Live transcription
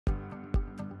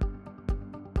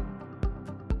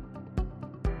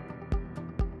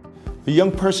A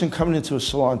young person coming into a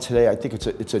salon today, I think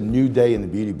it's a new day in the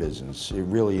beauty business. It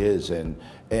really is, and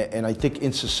I think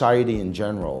in society in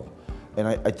general. And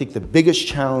I think the biggest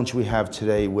challenge we have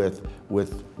today with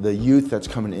the youth that's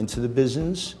coming into the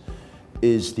business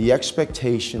is the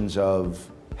expectations of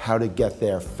how to get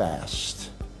there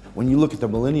fast. When you look at the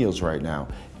millennials right now,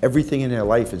 everything in their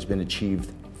life has been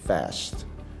achieved fast.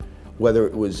 Whether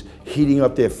it was heating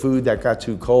up their food that got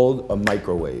too cold, a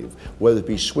microwave. Whether it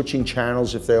be switching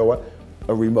channels if they're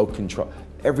a remote control.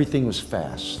 Everything was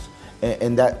fast,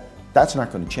 and that's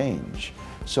not going to change.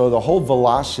 So the whole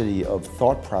velocity of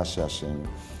thought processing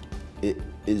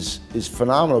is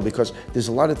phenomenal, because there's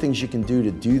a lot of things you can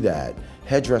do that.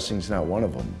 Hairdressing is not one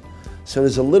of them. So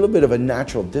there's a little bit of a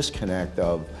natural disconnect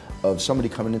of somebody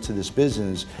coming into this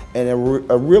business and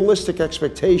a realistic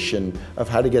expectation of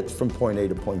how to get from point A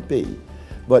to point B.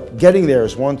 But getting there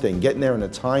is one thing. Getting there in a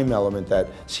time element that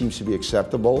seems to be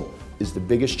acceptable is the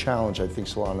biggest challenge I think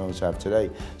salon owners have today.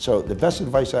 So the best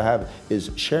advice I have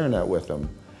is sharing that with them.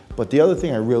 But the other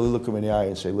thing, I really look them in the eye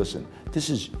and say, listen, this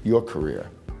is your career.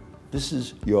 This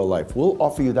is your life. We'll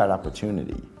offer you that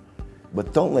opportunity.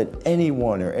 But don't let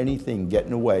anyone or anything get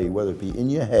in the way, whether it be in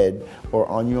your head or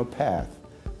on your path,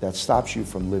 that stops you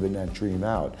from living that dream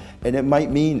out. And it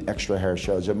might mean extra hair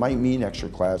shows, it might mean extra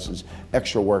classes,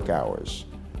 extra work hours,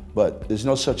 but there's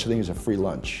no such thing as a free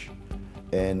lunch.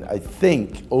 And I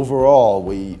think overall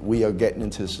we are getting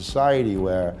into a society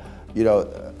where, you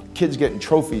know, kids getting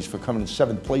trophies for coming in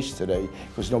 7th place today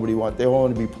because they all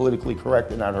want to be politically correct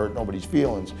and not hurt nobody's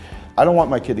feelings. I don't want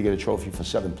my kid to get a trophy for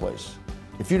 7th place.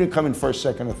 If you didn't come in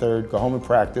 1st, 2nd, or 3rd, go home and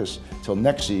practice till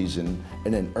next season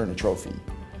and then earn a trophy.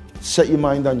 Set your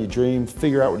mind on your dream,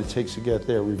 figure out what it takes to get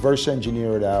there, reverse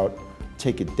engineer it out,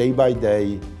 take it day by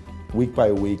day, week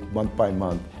by week, month by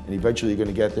month, and eventually you're going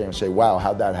to get there and say, wow,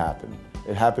 how'd that happen?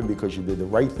 It happened because you did the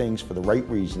right things for the right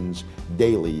reasons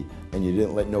daily, and you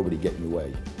didn't let nobody get in your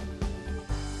way.